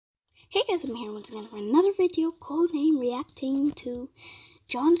Hey guys, I'm here once again for another video codename reacting to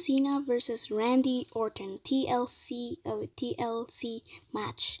John Cena versus Randy Orton TLC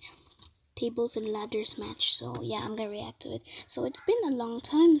match, tables and ladders match. So yeah, I'm gonna react to it. So it's been a long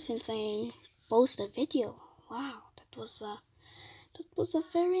time since I posted a video. Wow, that was a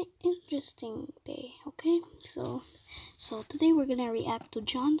very interesting day. Okay, so today we're gonna react to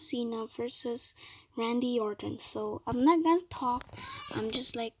John Cena versus Randy Orton. So I'm not gonna talk. I'm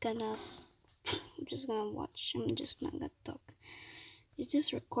just gonna watch. I'm just not gonna talk. Is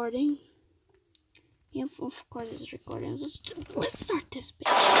this recording? Yeah, of course it's recording. Let's start this bit.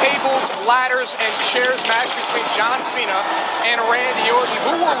 Tables, ladders, and chairs match between John Cena and Randy Orton,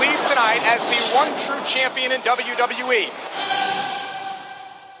 who will leave tonight as the one true champion in WWE.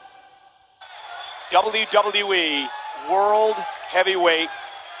 WWE World Heavyweight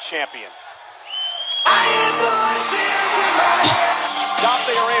Champion. Top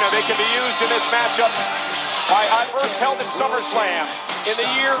the arena, they can be used in this matchup. I first held at SummerSlam in the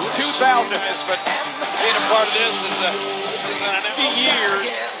year 2000. But being a part of this is 50 years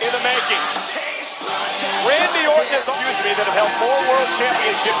in the making. Randy Orton has that have held more world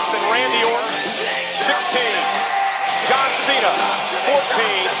championships than Randy Orton. 16. John Cena,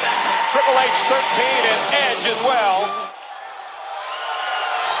 14. Triple H, 13, and Edge as well.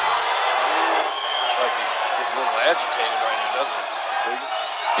 Looks like he's getting a little agitated right now, doesn't it?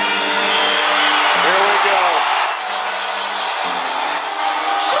 Here we go.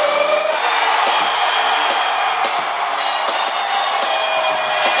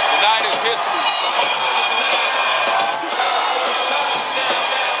 Tonight is history.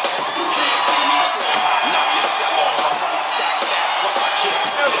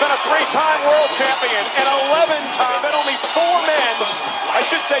 There's been a 3-time world champion and 11-time, and only 4 men, I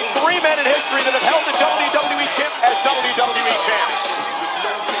should say 3 men in history that have held the WWE champ as WWE champs.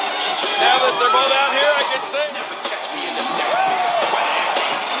 Now that they're both out here, I can say.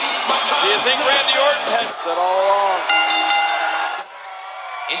 Do you think Randy Orton has said all along?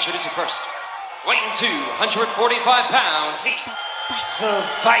 Introducing first, weighing 245 pounds, the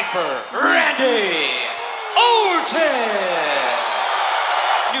Viper, Randy Orton.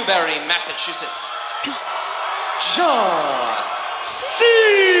 Newbury, Massachusetts, John Cena.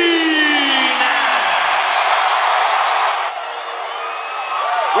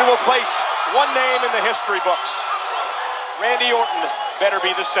 We will place one name in the history books. Randy Orton better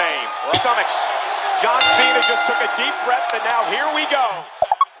be the same. Stomachs. John Cena just took a deep breath, and now here we go.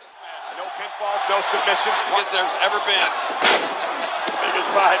 No pinfalls, no submissions. If there's ever been.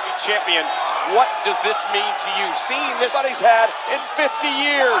 Biggest champion. What does this mean to you? Seeing this he's had in 50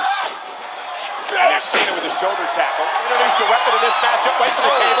 years. And there's Cena with a shoulder tackle. Introduce a weapon in this matchup. Wait for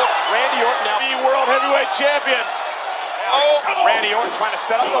the table. Randy Orton now The World Heavyweight Champion. Randy Orton trying to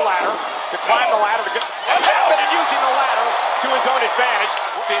set up the ladder, to climb the ladder, to get and using the ladder to his own advantage.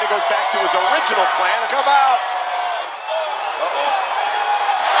 Cena goes back to his original plan. Come out.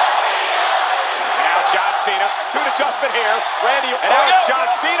 Now John Cena, tune adjustment here. Randy, and now it's John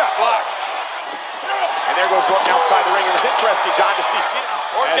Cena. Blocked. And there goes Orton outside the ring. It was interesting, John, to see Cena.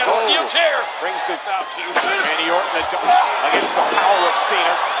 Orton got a steel chair. Brings the Randy Orton against the power of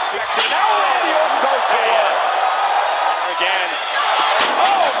Cena. Now Randy Orton goes to work. Again.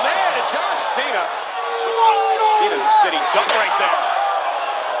 Oh, man, and John Cena. Cena's a sitting jump right there.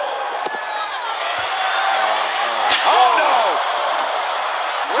 Oh, no.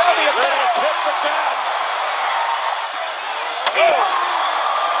 Randy attack. Tip for down.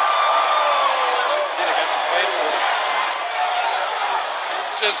 Cena got some faith for it.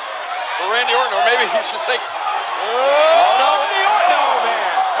 Just for Randy Orton, or maybe he should think, oh, no, Randy Orton. No,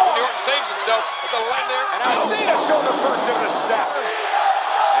 man. Randy Orton saves himself with the line there. And now Cena shoulder first into the step.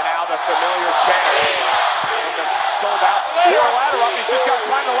 And now the familiar chant from the sold out. The ladder up. He's just got to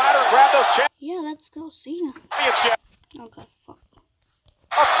climb the ladder and grab those chants. Yeah, let's go Cena. Championship. Oh god, fuck.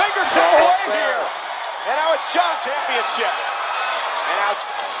 A fingertip away here. And now it's John Championship. And now it's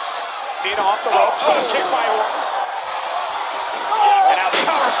Cena off the ropes. Got a kick by Orton. And now the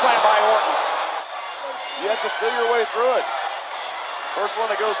counter slam by Orton. You have to feel your way through it. First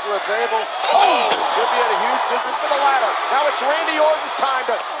one that goes through a table. Oh! Could be at a huge distance For the ladder. Now it's Randy Orton's time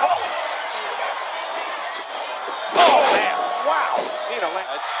to. Oh, man. Wow. Cena.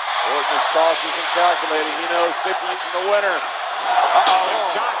 Orton is cautious and calculating. He knows 50 inches in the winner.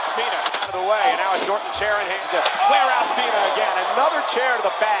 John Cena out of the way, and now it's Orton chair in hand to wear out Cena again. Another chair to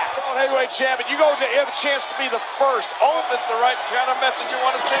the back. World Heavyweight Champion, you have a chance to be the first. Oh, if that's the right kind of message you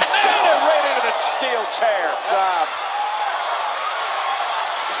want to send. Cena right into the steel chair.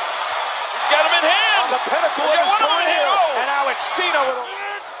 He's got him in hand. On the pinnacle of his career. And now it's Cena with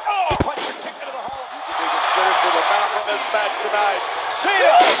a right.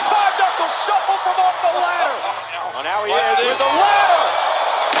 Cena, five-knuckle shuffle from off the ladder. Well, now he is with the ladder.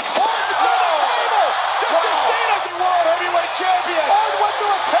 Orton through the table. This is Cena's World Heavyweight Champion. Orton went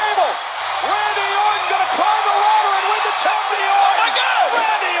through a table. Randy Orton gonna climb the ladder and win the champion. Oh my God!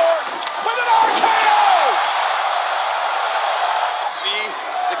 Randy Orton with an RKO. Be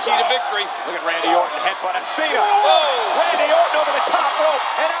the key to victory. Look at Randy Orton headbutt at Cena. Oh! Randy Orton over the top rope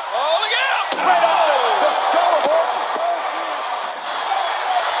and out. Oh, look out! Right up the skull of Orton.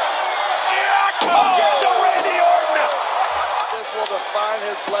 Again to Randy Orton. This will define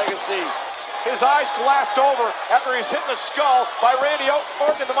his legacy. His eyes glassed over after he's hit the skull by Randy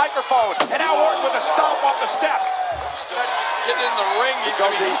Orton in the microphone. And now Orton with a stomp off the steps. Start getting in the ring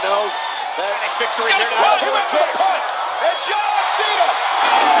Because he knows that victory here He's now. got He went to the punt. And John Cena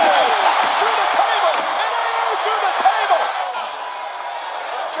through the table. And through the table.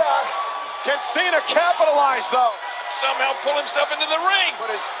 Can Cena capitalize though? somehow pull himself into the ring. Put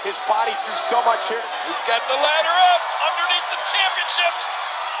his body through so much here. He's got the ladder up underneath the championships.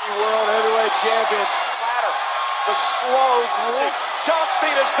 World Heavyweight Champion. Ladder. The slow grip. John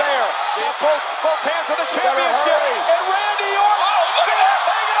Cena's there. Both hands on the championship. And Randy Orton. Oh, Cena's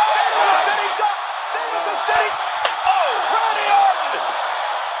hanging on. Cena's a sitting duck. Cena's a sitting. Oh, Randy Orton.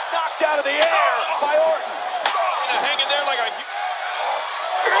 Knocked out of the air by Orton. Cena hanging there like a...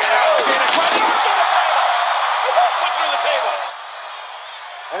 Cena climbed through the table. He went through the table.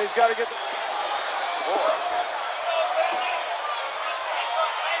 And he's got to get the floor.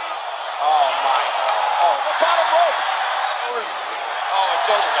 Oh, my. Oh, the bottom rope. Oh, it's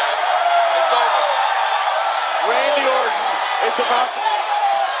over, guys. It's over. Randy Orton is about to...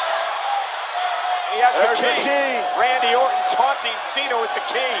 He has the key. Randy Orton taunting Cena with the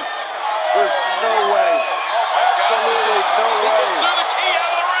key. There's no way. Absolutely no He way. just threw the key out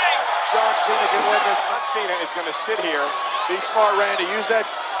of the ring. John Cena can win this. John Cena is going to sit here. Be smart, Randy. Use that.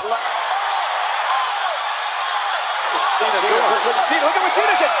 Cena doing? Look at what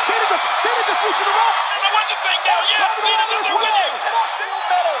Cena did. Cena just reached the rope. I don't know what to think now. Yes, Cena's in there with you. And I'll see you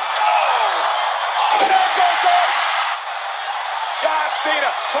metal. Oh, there goes Orton. John Cena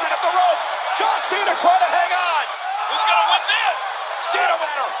trying up the ropes. John Cena trying to hang on. Who's going to win this? Cena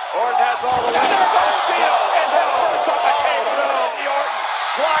winner. Orton has all the way. And there goes Cena. And head first off the table. Randy Orton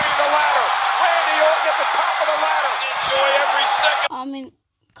climbing the ladder. Randy Orton at the top of the ladder. Enjoy every second. I mean,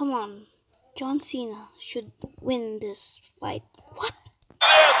 come on. John Cena should win this fight. What?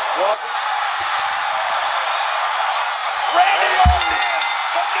 This. Randy Orton is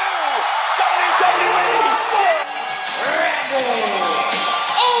the new WWE.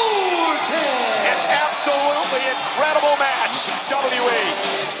 An absolutely incredible match. WWE.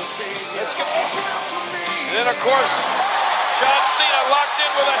 Let's go. And then, of course, John Cena locked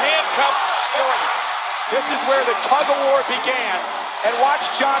in with a handcuff. This is where the tug of war began. And watch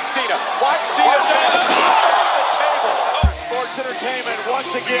John Cena. Watch Cena on the table. Sports Entertainment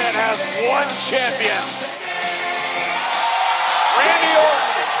once again has one champion. Randy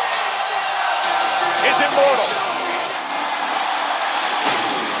Orton is immortal.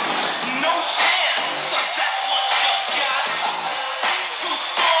 No chance. That's what you got.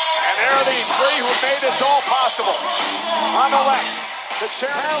 And there are the three who made this all possible. On the left, the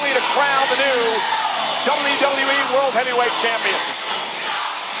ceremony to crown the new WWE World Heavyweight Champion.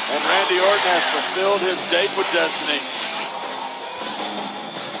 And Randy Orton has fulfilled his date with destiny.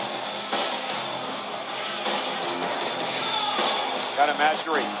 Got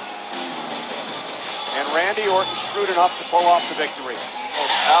imaginary. And Randy Orton shrewd enough to pull off the victory.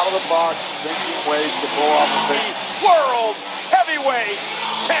 Out of the box, thinking ways to pull off a victory. World Heavyweight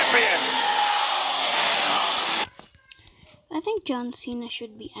Champion. I think John Cena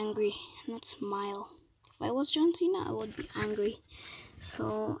should be angry, not smile. If I was John Cena, I would be angry.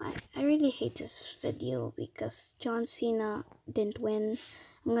 So I really hate this video because John Cena didn't win.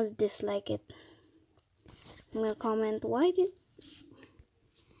 I'm gonna dislike it. I'm gonna comment why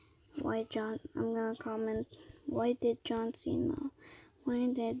did John Cena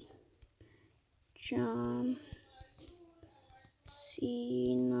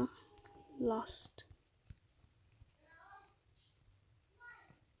lost?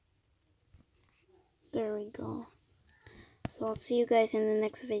 There we go. So I'll see you guys in the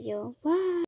next video. Bye.